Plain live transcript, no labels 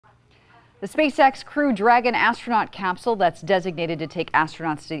The SpaceX Crew Dragon astronaut capsule that's designated to take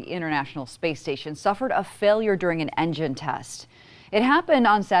astronauts to the International Space Station suffered a failure during an engine test. It happened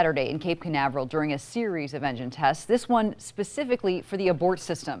on Saturday in Cape Canaveral during a series of engine tests, this one specifically for the abort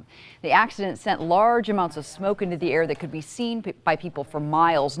system. The accident sent large amounts of smoke into the air that could be seen by people for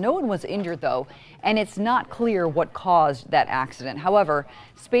miles. No one was injured, though, and it's not clear what caused that accident. However,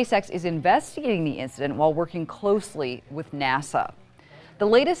 SpaceX is investigating the incident while working closely with NASA. The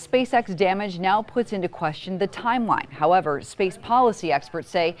latest SpaceX damage now puts into question the timeline. However, space policy experts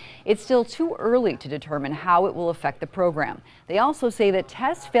say it's still too early to determine how it will affect the program. They also say that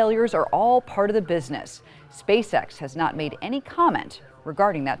test failures are all part of the business. SpaceX has not made any comment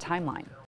regarding that timeline.